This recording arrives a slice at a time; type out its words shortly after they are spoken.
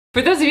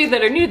For those of you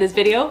that are new to this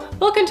video,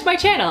 welcome to my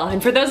channel.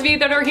 And for those of you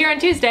that are here on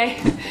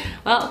Tuesday,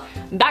 well,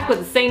 I'm back with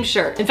the same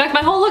shirt. In fact,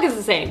 my whole look is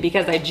the same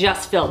because I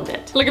just filmed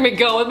it. Look at me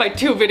go with my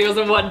 2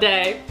 videos in one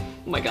day.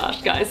 Oh my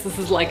gosh, guys, this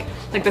is like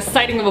the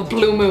sighting of a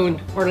blue moon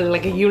or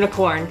like a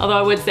unicorn. Although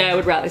I would say I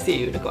would rather see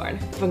a unicorn,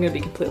 if I'm gonna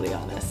be completely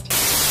honest.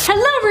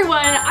 Hello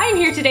everyone, I'm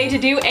here today to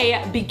do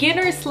a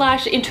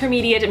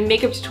beginner/intermediate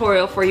makeup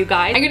tutorial for you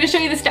guys. I'm going to show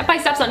you the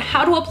step-by-steps on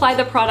how to apply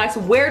the products,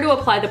 where to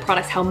apply the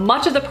products, how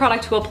much of the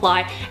product to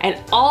apply, and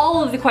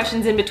all of the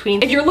questions in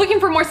between. If you're looking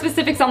for more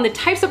specifics on the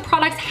types of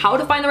products, how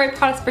to find the right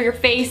products for your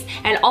face,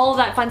 and all of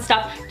that fun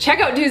stuff, check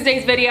out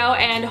Tuesday's video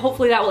and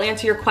hopefully that will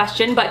answer your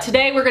question. But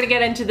today we're going to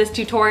get into this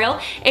tutorial.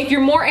 If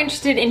you're more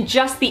interested in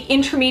just the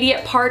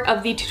intermediate part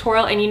of the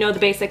tutorial and you know the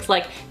basics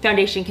like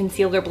foundation,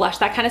 concealer, blush,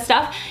 that kind of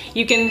stuff,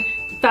 you can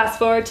fast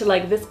forward to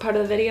like this part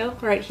of the video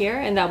right here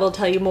and that will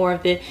tell you more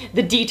of the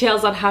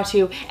details on how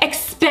to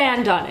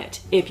expand on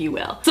it, if you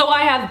will. So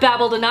I have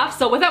babbled enough,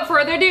 so without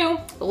further ado,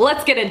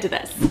 let's get into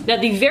this. Now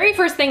the very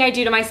first thing I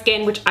do to my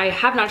skin, which I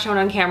have not shown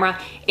on camera,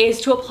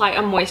 is to apply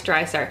a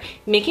moisturizer.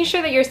 Making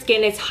sure that your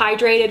skin is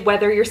hydrated,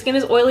 whether your skin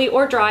is oily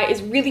or dry,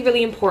 is really,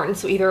 really important.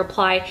 So either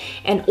apply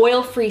an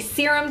oil-free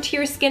serum to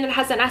your skin that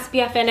has an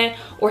SPF in it,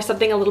 or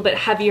something a little bit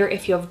heavier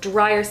if you have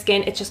drier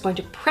skin. It's just going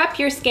to prep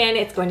your skin,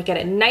 it's going to get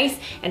it nice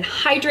and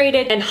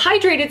hydrated. And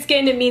hydrated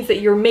skin, it means that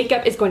your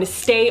makeup is going to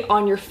stay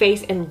on your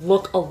face and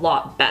look a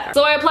lot better.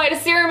 So I applied a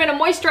serum and a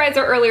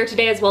moisturizer earlier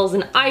today, as well as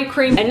an eye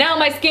cream, and now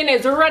my skin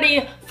is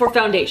ready for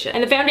foundation.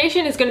 And the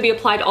foundation is going to be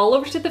applied all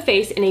over to the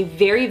face in a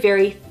very,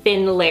 very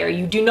thin layer.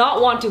 You do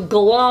not want to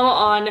glom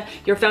on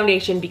your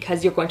foundation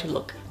because you're going to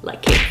look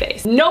like cake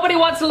face. Nobody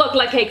wants to look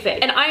like cake face.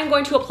 And I am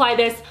going to apply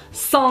this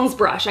sans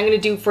brush. I'm going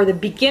to do for the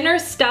beginner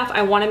stuff.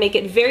 I want to make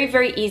it very,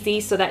 very easy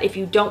so that if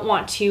you don't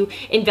want to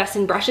invest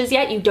in brushes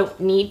yet, you don't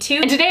need to.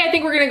 And today I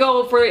think we're going to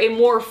go for a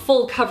more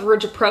full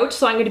coverage approach.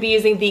 So I'm going to be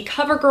using the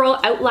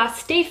CoverGirl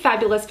Outlast Stay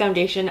Fabulous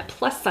Foundation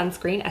plus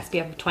sunscreen,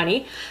 SPF of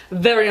 20.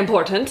 Very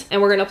important.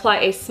 And we're going to apply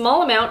a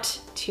small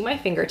amount to my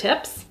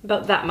fingertips,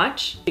 about that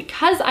much.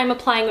 Because I'm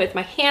applying it with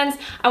my hands,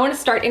 I want to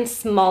start in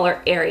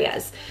smaller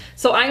areas.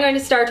 So I'm going to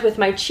start with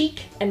my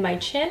cheek and my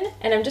chin,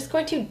 and I'm just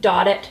going to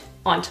dot it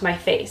onto my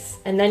face.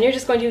 And then you're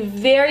just going to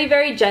very,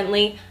 very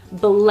gently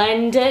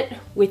blend it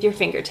with your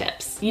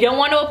fingertips. You don't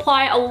want to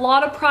apply a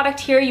lot of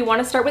product here. You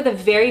want to start with a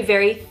very,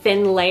 very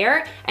thin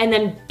layer and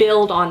then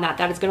build on that.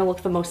 That is going to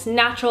look the most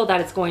natural. That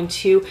is going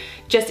to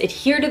just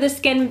adhere to the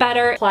skin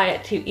better. Apply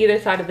it to either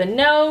side of the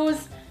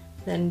nose,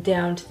 then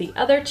down to the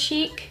other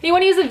cheek. You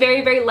want to use a very,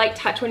 very light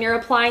touch when you're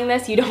applying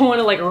this. You don't want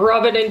to like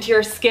rub it into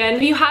your skin.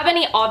 If you have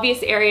any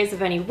obvious areas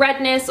of any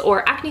redness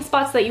or acne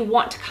spots that you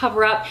want to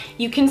cover up,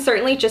 you can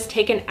certainly just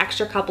take an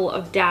extra couple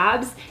of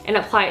dabs and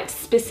apply it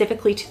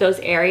specifically to those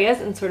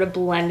areas and sort of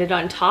blend it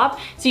on top.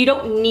 So you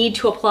don't need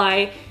to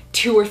apply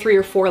 2 or 3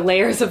 or 4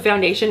 layers of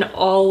foundation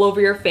all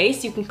over your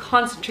face. You can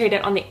concentrate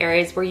it on the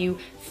areas where you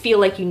feel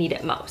like you need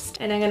it most.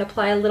 And I'm gonna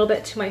apply a little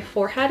bit to my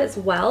forehead as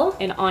well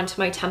and onto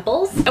my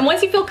temples. And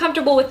once you feel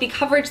comfortable with the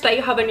coverage that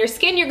you have on your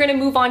skin, you're gonna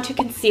move on to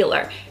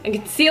concealer. And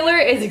concealer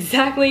is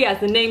exactly as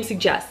the name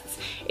suggests.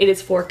 It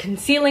is for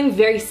concealing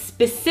very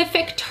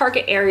specific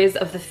target areas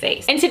of the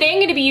face. And today I'm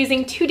going to be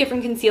using 2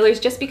 different concealers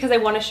just because I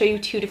want to show you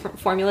 2 different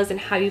formulas and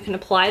how you can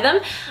apply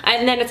them.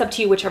 And then it's up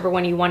to you whichever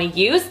one you want to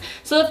use.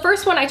 So the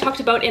first one I talked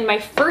about in my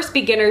first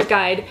beginner's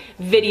guide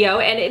video,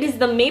 and it is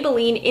the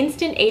Maybelline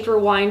Instant Age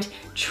Rewind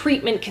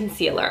Treatment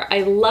Concealer.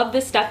 I love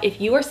this stuff if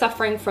you are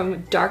suffering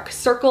from dark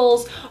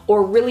circles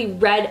or really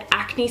red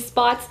acne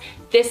spots.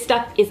 This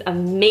stuff is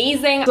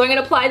amazing. So I'm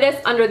gonna apply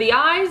this under the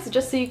eyes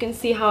just so you can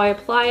see how I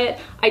apply it.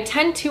 I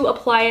tend to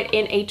apply it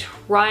in a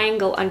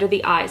triangle under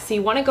the eyes. So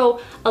you wanna go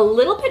a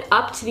little bit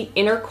up to the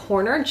inner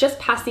corner, just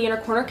past the inner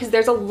corner, because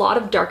there's a lot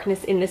of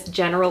darkness in this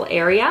general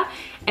area.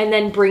 And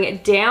then bring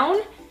it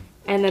down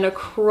and then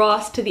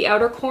across to the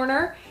outer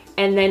corner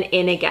and then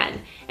in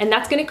again. And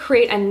that's gonna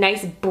create a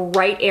nice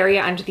bright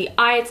area under the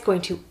eye. It's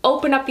going to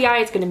open up the eye.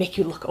 It's gonna make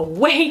you look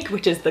awake,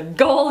 which is the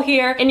goal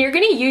here. And you're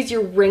gonna use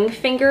your ring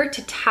finger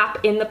to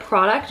tap in the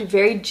product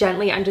very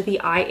gently under the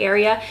eye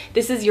area.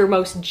 This is your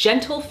most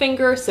gentle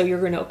finger, so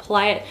you're gonna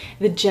apply it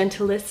the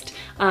gentlest.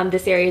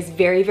 This area is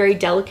very, very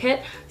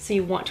delicate, so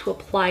you want to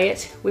apply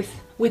it with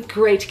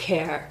great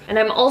care. And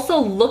I'm also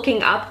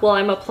looking up while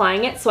I'm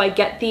applying it so I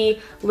get the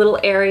little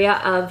area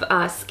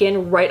of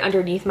skin right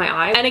underneath my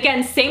eye. And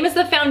again, same as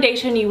the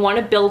foundation, you want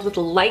to build with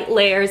light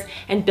layers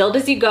and build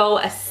as you go,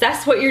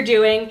 assess what you're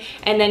doing,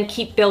 and then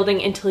keep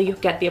building until you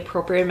get the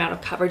appropriate amount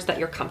of coverage that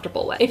you're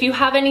comfortable with. If you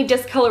have any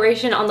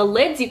discoloration on the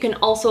lids, you can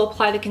also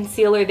apply the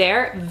concealer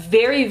there.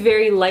 Very,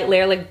 very light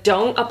layer, like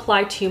don't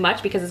apply too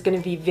much because it's going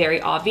to be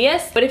very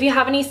obvious. But if you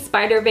have any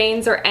spider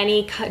veins or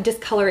any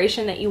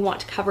discoloration that you want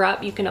to cover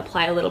up, you can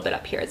apply a little bit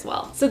up here as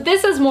well. So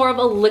this is more of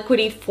a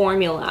liquidy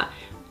formula.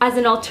 As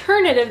an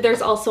alternative,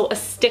 there's also a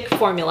stick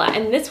formula,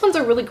 and this one's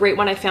a really great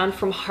one I found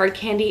from Hard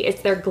Candy.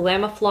 It's their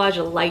Glamouflage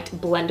Light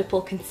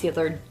Blendable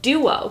Concealer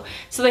Duo.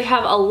 So they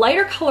have a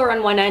lighter color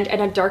on one end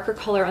and a darker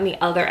color on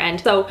the other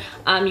end. So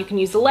you can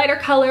use the lighter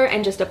color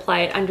and just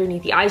apply it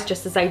underneath the eyes,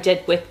 just as I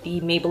did with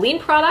the Maybelline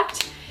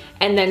product,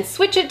 and then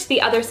switch it to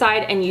the other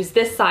side and use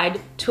this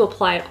side to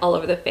apply it all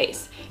over the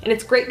face. And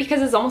it's great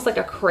because it's almost like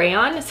a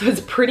crayon, so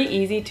it's pretty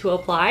easy to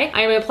apply.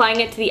 I'm applying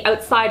it to the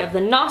outside of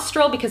the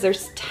nostril because there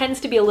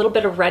tends to be a little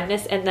bit of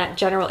redness in that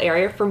general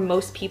area for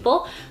most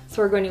people.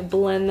 So we're going to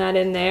blend that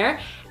in there.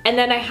 And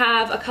then I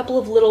have a couple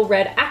of little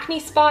red acne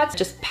spots,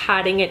 just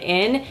patting it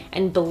in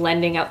and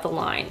blending out the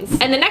lines.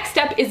 And the next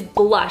step is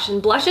blush.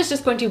 And blush is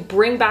just going to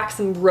bring back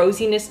some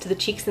rosiness to the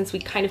cheeks since we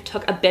kind of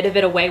took a bit of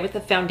it away with the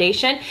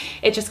foundation.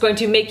 It's just going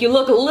to make you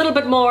look a little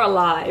bit more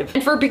alive.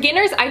 And for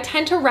beginners, I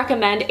tend to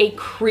recommend a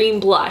cream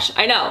blush.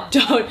 I know,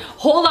 don't,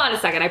 hold on a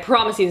second. I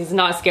promise you this is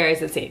not as scary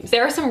as it seems.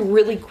 There are some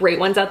really great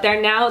ones out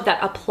there now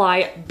that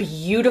apply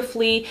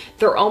beautifully.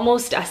 They're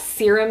almost a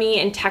serum-y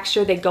in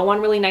texture. They go on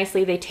really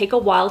nicely. They take a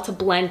while to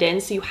blend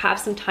in, so you have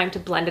some time to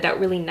blend it out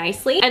really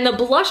nicely. And the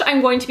blush I'm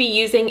going to be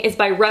using is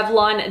by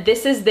Revlon.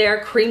 This is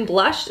their cream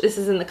blush. This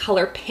is in the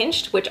color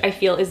Pinched, which I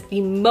feel is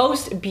the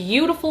most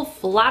beautiful,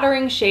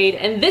 flattering shade.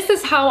 And this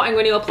is how I'm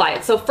going to apply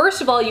it. So first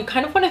of all, you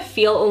kind of want to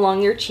feel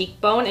along your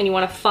cheekbone and you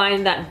want to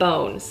find that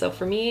bone. So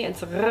for me,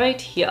 it's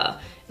right here.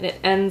 And it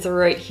ends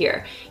right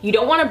here. You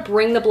don't want to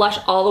bring the blush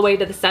all the way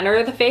to the center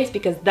of the face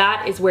because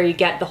that is where you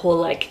get the whole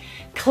like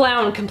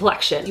clown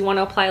complexion. You want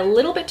to apply a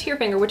little bit to your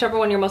finger, whichever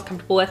one you're most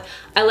comfortable with.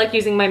 I like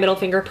using my middle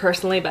finger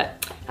personally,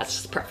 but that's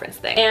just a preference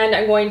thing. And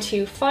I'm going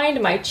to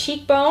find my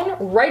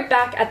cheekbone right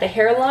back at the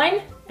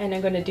hairline, and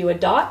I'm going to do a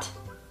dot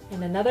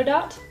and another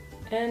dot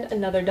and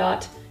another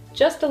dot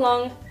just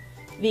along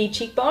the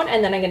cheekbone,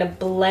 and then I'm gonna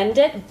blend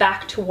it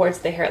back towards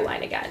the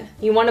hairline again.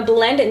 You wanna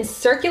blend in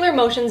circular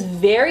motions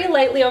very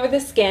lightly over the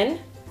skin,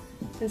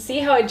 and see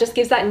how it just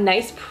gives that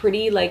nice,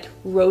 pretty, like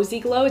rosy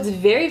glow. It's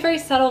very, very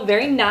subtle,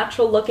 very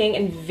natural looking,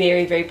 and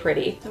very, very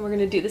pretty. And we're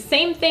gonna do the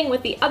same thing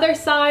with the other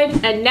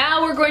side. And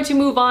now we're going to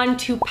move on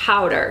to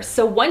powder.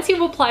 So once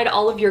you've applied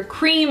all of your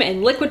cream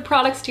and liquid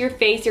products to your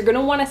face, you're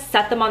gonna wanna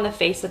set them on the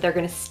face so they're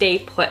gonna stay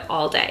put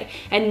all day.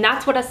 And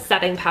that's what a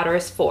setting powder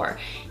is for.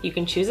 You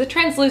can choose a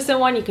translucent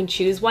one, you can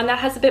choose one that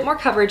has a bit more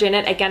coverage in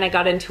it. Again, I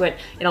got into it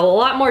in a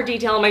lot more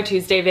detail in my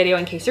Tuesday video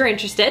in case you're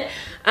interested.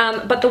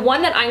 But the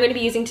one that I'm going to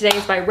be using today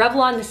is by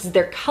Revlon. This is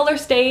their Color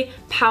Stay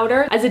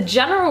powder. As a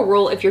general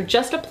rule, if you're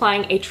just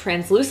applying a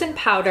translucent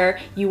powder,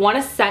 you want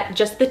to set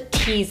just the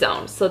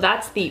T-zone. So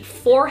that's the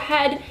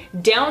forehead,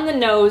 down the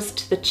nose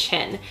to the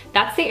chin.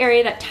 That's the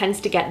area that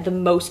tends to get the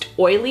most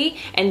oily,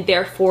 and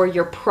therefore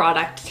your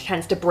product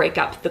tends to break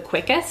up the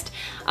quickest.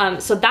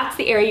 So that's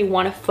the area you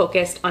want to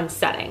focus on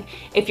setting.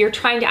 If you're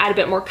trying to add a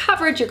bit more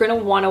coverage, you're going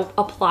to want to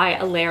apply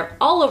a layer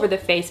all over the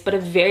face, but a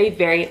very,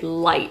 very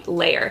light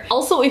layer.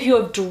 Also, if you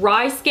have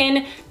dry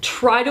skin,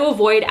 try to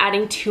avoid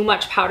adding too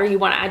much powder. You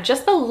want to add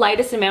just the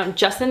lightest amount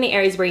just in the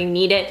areas where you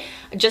need it,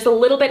 just a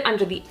little bit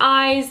under the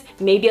eyes,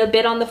 maybe a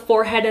bit on the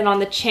forehead and on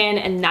the chin,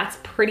 and that's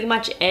pretty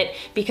much it.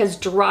 Because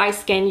dry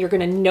skin, you're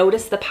going to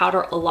notice the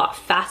powder a lot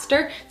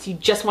faster, so you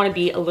just want to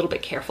be a little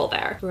bit careful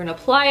there. We're going to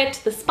apply it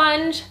to the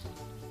sponge,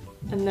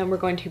 and then we're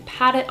going to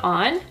pat it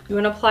on. You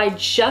want to apply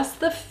just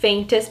the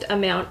faintest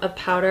amount of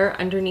powder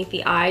underneath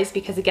the eyes,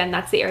 because again,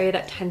 that's the area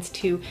that tends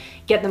to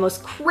get the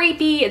most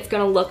crepey. It's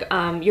gonna look,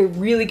 you're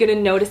really gonna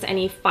notice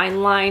any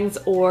fine lines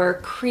or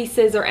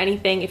creases or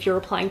anything if you're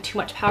applying too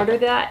much powder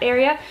to that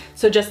area.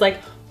 So just like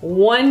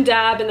one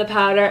dab in the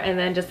powder and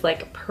then just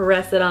like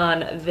press it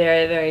on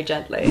very, very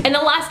gently. And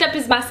the last step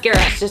is mascara.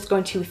 It's just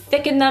going to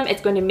thicken them.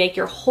 It's going to make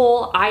your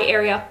whole eye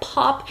area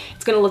pop.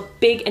 It's going to look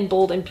big and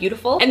bold and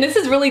beautiful. And this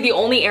is really the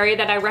only area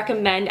that I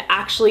recommend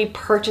actually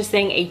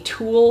purchasing a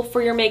tool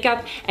for your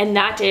makeup, and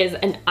that is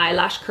an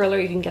eyelash curler.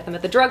 You can get them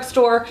at the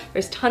drugstore.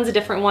 There's tons of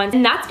different ones.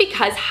 And that's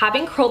because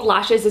having curled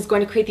lashes is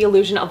going to create the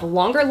illusion of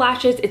longer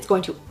lashes. It's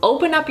going to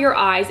open up your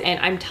eyes, and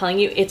I'm telling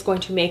you, it's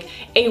going to make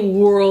a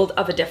world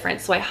of a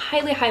difference. So I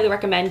highly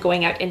recommend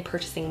going out and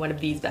purchasing one of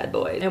these bad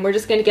boys. And we're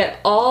just gonna get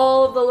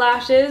all of the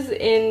lashes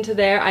into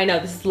there. I know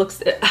this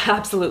looks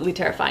absolutely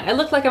terrifying. I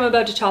look like I'm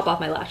about to chop off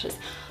my lashes.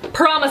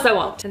 Promise I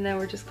won't. And then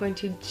we're just going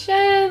to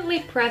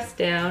gently press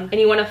down, and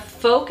you wanna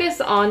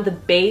focus on the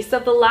base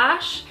of the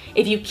lash.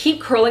 If you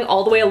keep curling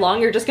all the way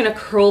along, you're just gonna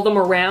curl them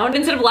around.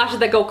 Instead of lashes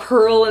that go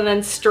curl and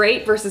then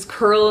straight versus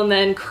curl and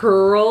then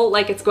curl,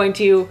 like it's going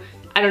to,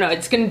 I don't know,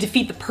 it's gonna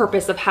defeat the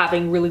purpose of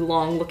having really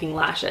long looking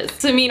lashes.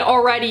 So I mean,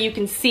 already you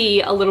can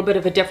see a little bit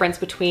of a difference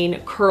between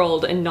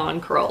curled and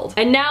non-curled.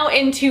 And now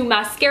into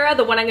mascara.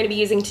 The one I'm gonna be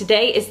using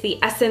today is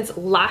the Essence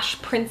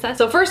Lash Princess.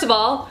 So first of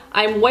all,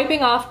 I'm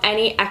wiping off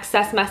any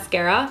excess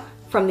mascara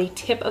from the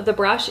tip of the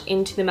brush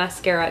into the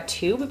mascara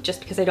tube, just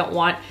because I don't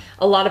want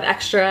a lot of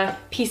extra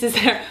pieces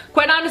there.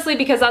 Quite honestly,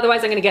 because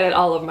otherwise I'm gonna get it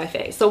all over my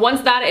face. So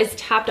once that is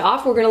tapped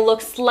off, we're gonna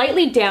look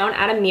slightly down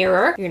at a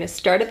mirror. You're gonna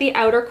start at the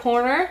outer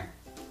corner,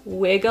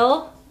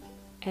 wiggle,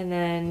 and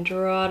then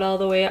draw it all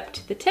the way up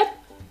to the tip,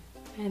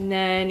 And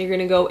then you're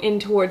gonna go in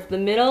towards the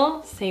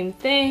middle, same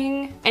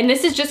thing. And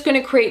this is just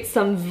gonna create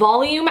some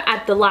volume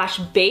at the lash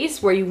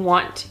base where you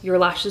want your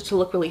lashes to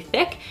look really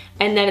thick.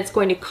 And then it's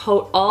going to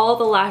coat all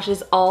the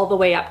lashes all the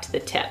way up to the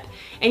tip.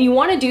 And you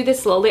wanna do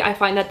this slowly. I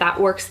find that that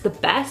works the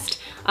best.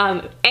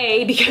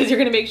 A, because you're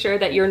gonna make sure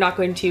that you're not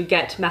going to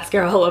get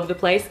mascara all over the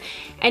place.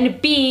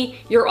 And B,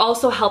 you're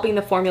also helping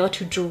the formula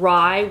to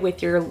dry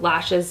with your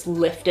lashes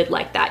lifted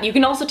like that. You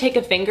can also take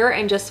a finger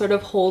and just sort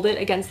of hold it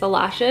against the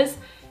lashes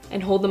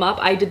and hold them up.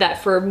 I did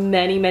that for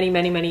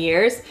many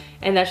years,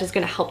 and that's just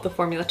gonna help the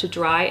formula to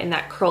dry in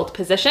that curled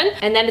position.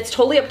 And then it's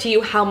totally up to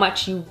you how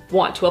much you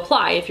want to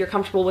apply. If you're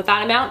comfortable with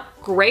that amount,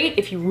 great.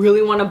 If you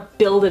really wanna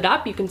build it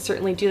up, you can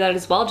certainly do that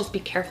as well. Just be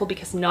careful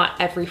because not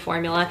every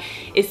formula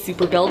is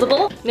super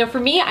buildable. Now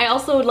for me, I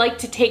also would like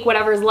to take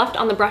whatever is left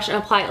on the brush and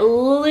apply a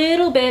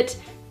little bit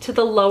to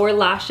the lower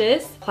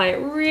lashes. Apply it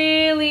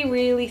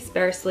really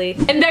sparsely.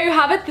 And there you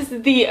have it. This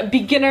is the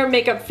beginner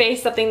makeup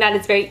face, something that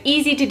is very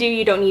easy to do.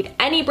 You don't need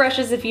any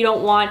brushes if you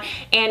don't want,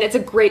 and it's a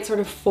great sort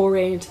of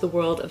foray into the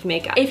world of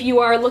makeup. If you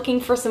are looking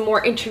for some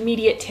more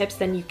intermediate tips,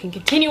 then you can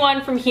continue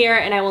on from here,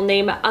 and I will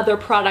name other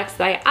products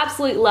that I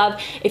absolutely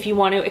love if you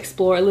want to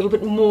explore a little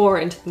bit more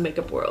into the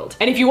makeup world.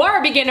 And if you are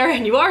a beginner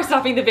and you are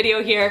stopping the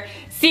video here,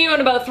 see you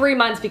in about 3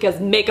 months because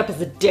makeup is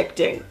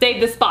addicting.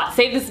 Save this spot,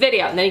 save this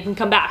video, and then you can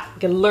come back.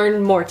 We can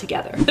learn more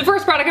together. The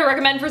first product I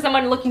recommend for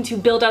someone looking to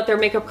build out their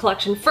makeup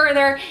collection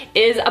further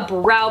is a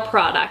brow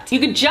product. You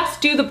could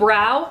just do the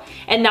brow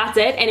and that's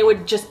it, and it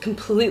would just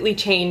completely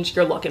change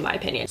your look in my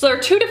opinion. So there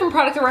are 2 different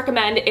products I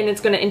recommend, and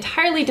it's gonna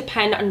entirely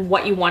depend on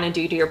what you wanna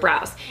do to your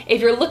brows. If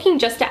you're looking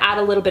just to add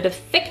a little bit of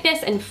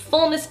thickness and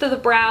fullness to the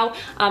brow,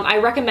 I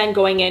recommend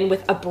going in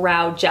with a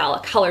brow gel, a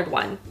colored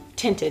one.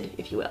 Tinted,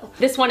 if you will.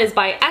 This one is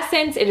by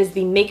Essence. It is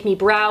the Make Me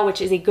Brow,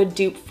 which is a good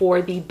dupe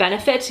for the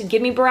Benefit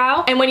Give Me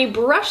Brow. And when you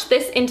brush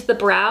this into the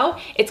brow,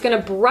 it's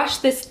gonna brush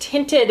this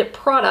tinted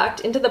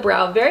product into the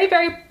brow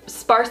very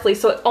sparsely,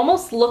 so it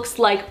almost looks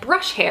like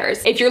brush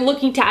hairs. If you're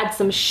looking to add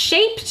some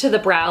shape to the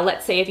brow,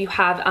 let's say if you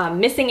have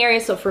missing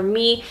areas, so for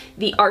me,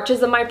 the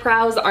arches of my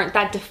brows aren't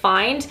that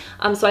defined,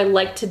 so I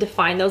like to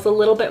define those a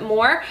little bit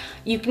more,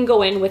 you can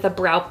go in with a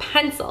brow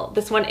pencil.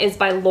 This one is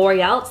by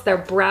L'Oreal. It's their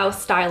Brow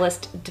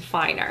Stylist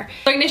Definer.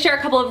 So I'm gonna share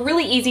a couple of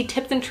really easy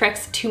tips and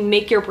tricks to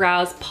make your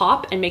brows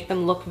pop and make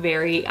them look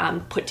very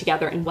put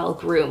together and well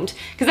groomed,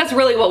 because that's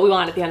really what we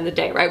want at the end of the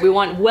day, right? We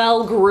want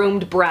well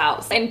groomed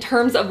brows. In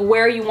terms of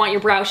where you want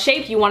your brow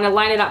shape, you want to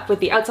line it up with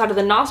the outside of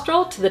the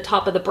nostril to the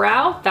top of the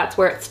brow. That's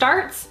where it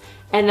starts.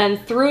 And then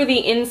through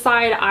the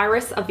inside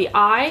iris of the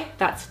eye,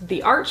 that's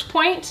the arch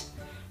point.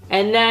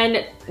 And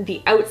then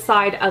the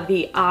outside of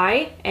the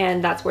eye,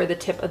 and that's where the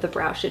tip of the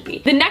brow should be.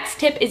 The next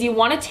tip is you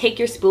want to take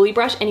your spoolie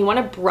brush and you want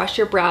to brush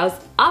your brows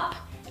up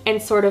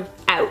and sort of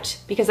out,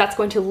 because that's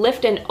going to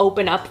lift and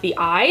open up the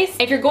eyes.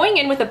 If you're going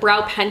in with a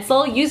brow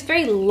pencil, use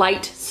very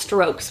light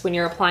strokes when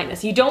you're applying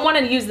this. You don't want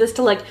to use this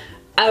to like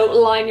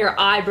outline your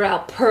eyebrow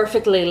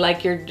perfectly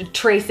like you're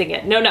tracing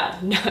it.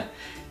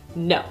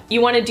 No.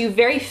 You want to do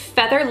very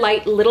feather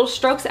light little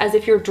strokes as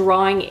if you're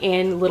drawing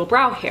in little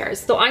brow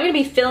hairs. So I'm going to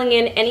be filling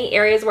in any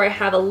areas where I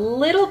have a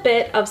little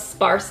bit of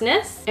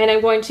sparseness, and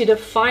I'm going to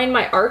define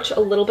my arch a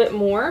little bit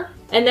more.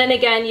 And then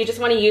again, you just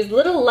want to use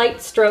little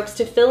light strokes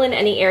to fill in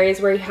any areas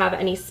where you have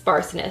any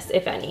sparseness,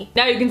 if any.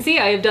 Now you can see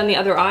I have done the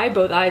other eye.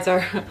 Both eyes are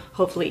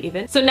hopefully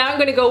even. So now I'm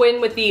going to go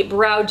in with the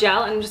brow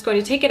gel, and I'm just going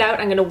to take it out.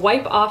 I'm going to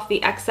wipe off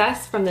the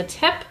excess from the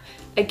tip,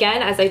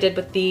 again, as I did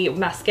with the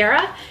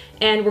mascara.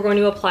 And we're going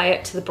to apply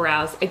it to the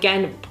brows.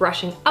 Again,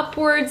 brushing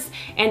upwards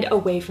and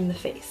away from the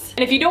face.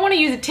 And if you don't want to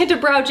use a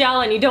tinted brow gel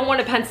and you don't want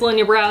to pencil in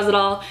your brows at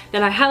all,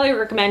 then I highly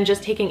recommend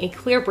just taking a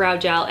clear brow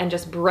gel and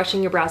just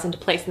brushing your brows into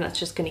place, and that's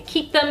just going to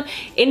keep them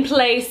in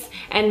place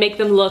and make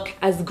them look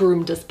as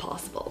groomed as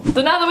possible.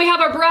 So now that we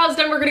have our brows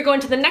done, we're going to go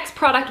into the next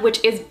product,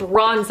 which is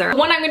bronzer. The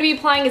one I'm going to be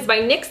applying is by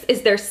NYX,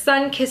 is their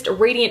Sun-Kissed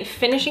Radiant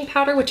Finishing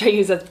Powder, which I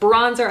use as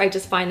bronzer. I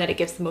just find that it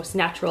gives the most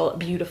natural,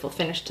 beautiful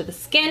finish to the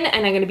skin,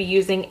 and I'm going to be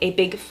using a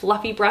big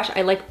fluffy brush.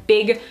 I like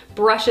big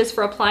brushes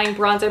for applying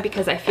bronzer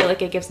because I feel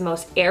like it gives the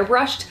most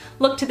airbrushed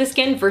look to the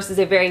skin versus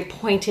a very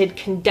pointed,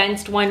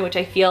 condensed one, which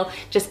I feel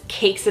just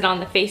cakes it on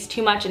the face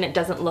too much and it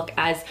doesn't look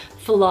as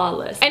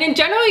flawless. And in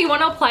general, you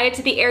want to apply it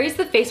to the areas of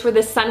the face where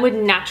the sun would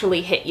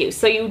naturally hit you.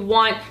 So you would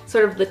want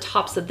sort of the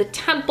tops of the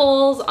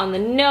temples, on the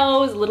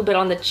nose, a little bit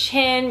on the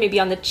chin, maybe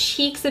on the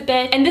cheeks a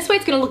bit. And this way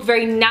it's going to look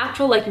very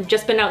natural, like you've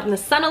just been out in the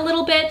sun a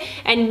little bit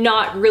and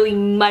not really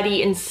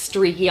muddy and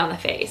streaky on the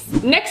face.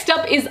 Next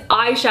up is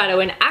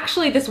eyeshadow, and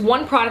actually this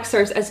one product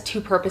serves as 2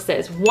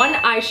 purposes, 1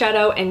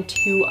 eyeshadow and 2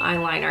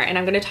 eyeliner. And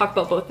I'm going to talk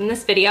about both in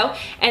this video.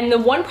 And the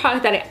one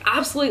product that I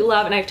absolutely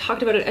love, and I've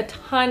talked about it a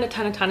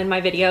ton in my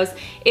videos,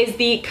 is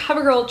the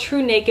CoverGirl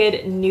True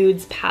Naked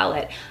Nudes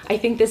palette. I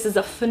think this is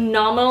a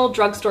phenomenal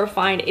drugstore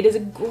find. It is a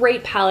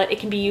great palette. It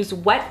can be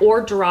used wet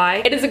or dry.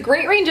 It is a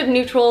great range of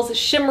neutrals,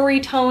 shimmery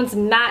tones,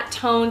 matte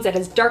tones. It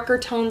has darker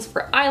tones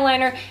for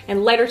eyeliner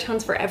and lighter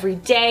tones for every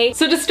day.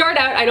 So to start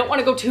out, I don't want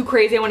to go too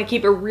crazy. I want to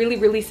keep it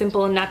really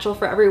simple and natural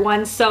for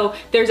everyone. So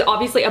there's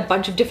obviously a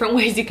bunch of different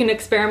ways you can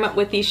experiment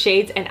with these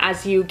shades, and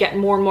as you get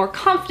more and more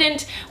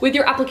confident with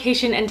your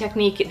application and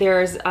technique,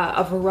 there's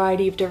a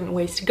variety of different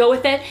ways to go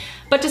with it.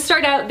 But to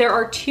start out, there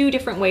are two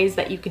different ways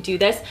that you could do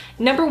this.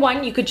 Number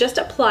one, you could just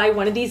apply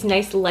one of these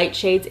nice light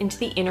shades into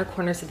the inner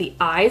corners of the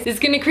eyes. This is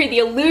gonna create the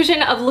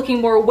illusion of looking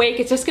more awake.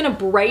 It's just gonna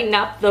brighten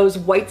up those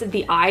whites of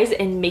the eyes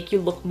and make you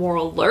look more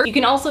alert. You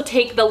can also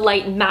take the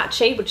light matte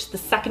shade, which is the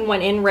second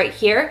one in right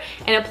here,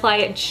 and apply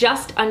it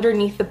just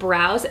underneath the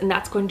brows, and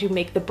that's going to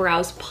make the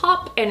brows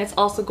pop, and it's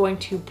also going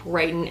to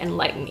brighten and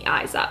lighten the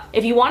eyes up.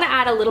 If you wanna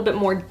add a little bit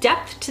more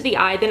depth to the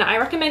eye, then I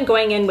recommend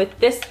going in with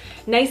this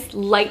nice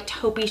light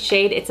taupey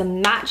shade. It's a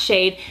matte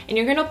shade, and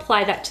you're gonna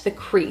apply that to the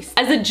crease.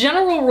 As a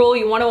general rule,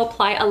 you want to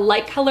apply a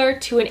light color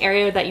to an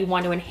area that you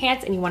want to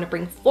enhance and you want to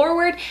bring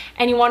forward,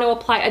 and you want to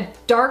apply a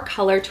dark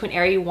color to an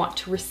area you want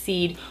to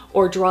recede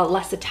or draw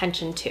less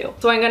attention to.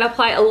 So I'm gonna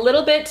apply a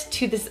little bit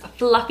to this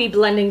fluffy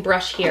blending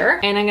brush here,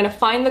 and I'm gonna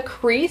find the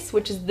crease,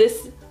 which is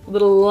this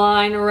little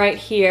line right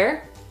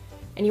here,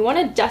 and you want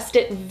to dust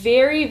it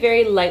very,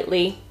 very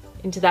lightly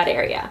into that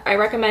area. I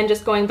recommend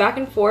just going back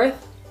and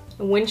forth,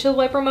 windshield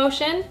wiper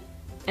motion,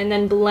 and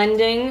then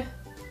blending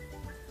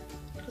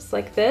just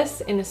like this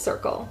in a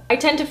circle. I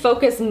tend to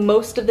focus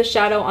most of the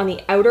shadow on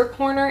the outer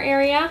corner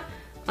area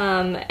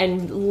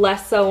and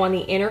less so on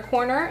the inner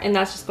corner, and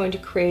that's just going to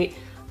create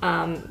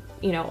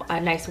you know, a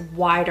nice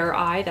wider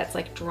eye that's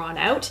like drawn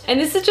out. And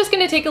this is just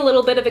gonna take a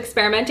little bit of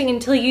experimenting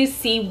until you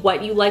see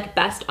what you like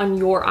best on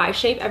your eye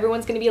shape.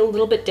 Everyone's gonna be a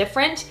little bit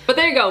different, but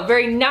there you go,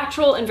 very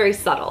natural and very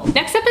subtle.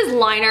 Next up is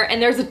liner,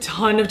 and there's a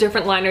ton of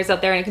different liners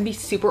out there, and it can be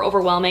super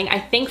overwhelming. I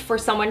think for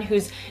someone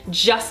who's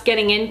just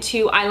getting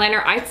into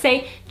eyeliner, I'd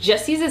say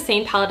just use the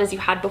same palette as you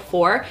had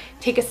before.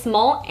 Take a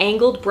small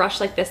angled brush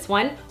like this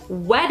one,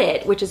 wet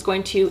it, which is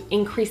going to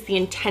increase the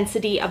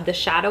intensity of the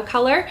shadow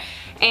color,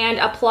 and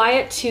apply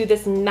it to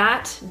this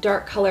matte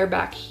dark color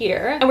back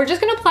here. And we're just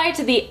gonna apply it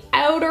to the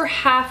outer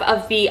half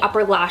of the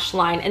upper lash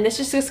line, and this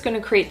is just gonna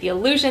create the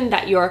illusion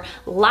that your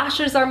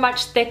lashes are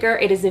much thicker.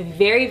 It is a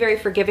very, very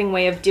forgiving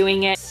way of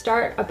doing it.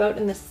 Start about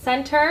in the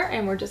center,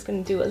 and we're just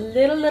gonna do a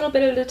little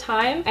bit at a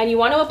time. And you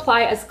want to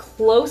apply as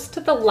close to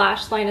the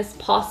lash line as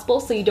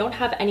possible so you don't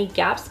have any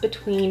gaps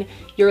between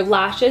your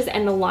lashes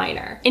and the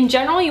liner. In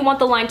general, you want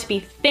the line to be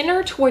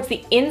thinner towards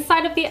the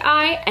inside of the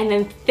eye and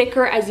then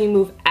thicker as you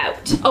move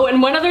out. Oh,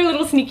 and one other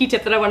little sneaky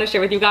tip that I want to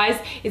share with you guys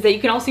is that you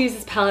can also use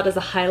this palette as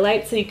a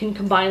highlight, so you can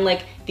combine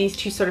like these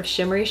two sort of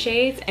shimmery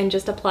shades and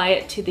just apply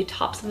it to the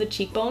tops of the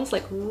cheekbones,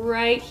 like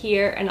right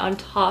here and on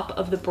top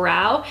of the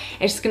brow.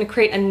 And it's just gonna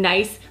create a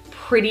nice,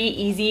 pretty,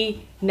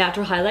 easy,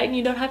 natural highlight, and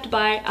you don't have to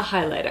buy a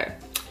highlighter.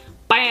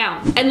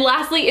 Bam! And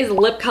lastly is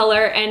lip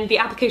color, and the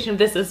application of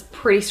this is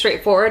pretty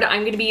straightforward.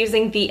 I'm gonna be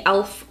using the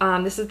e.l.f.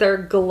 This is their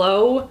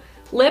Glow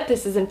lip.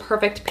 This is in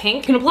Perfect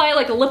Pink. You can apply it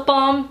like a lip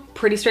balm,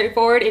 pretty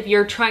straightforward. If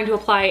you're trying to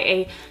apply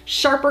a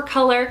sharper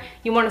color,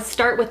 you wanna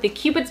start with the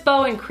Cupid's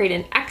bow and create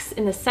an X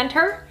in the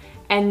center,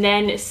 and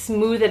then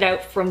smooth it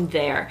out from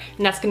there.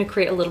 And that's gonna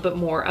create a little bit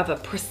more of a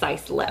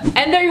precise lip.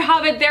 And there you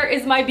have it. There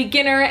is my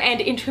beginner and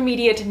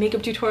intermediate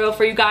makeup tutorial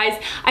for you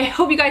guys. I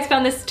hope you guys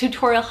found this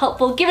tutorial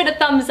helpful. Give it a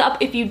thumbs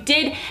up if you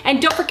did,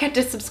 and don't forget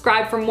to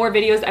subscribe for more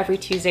videos every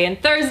Tuesday and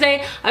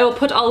Thursday. I will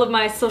put all of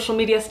my social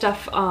media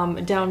stuff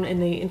down in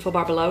the info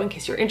bar below in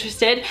case you're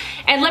interested.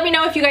 And let me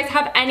know if you guys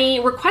have any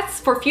requests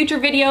for future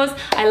videos.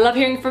 I love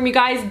hearing from you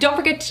guys. Don't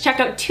forget to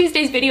check out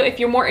Tuesday's video if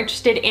you're more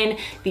interested in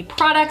the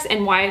products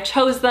and why I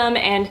chose them,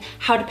 and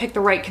how to pick the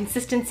right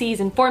consistencies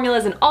and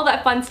formulas and all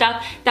that fun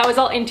stuff. That was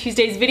all in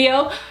Tuesday's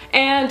video.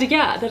 And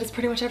yeah, that is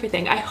pretty much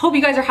everything. I hope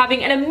you guys are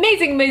having an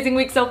amazing, amazing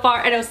week so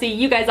far, and I'll see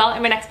you guys all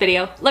in my next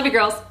video. Love you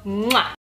girls. Mwah.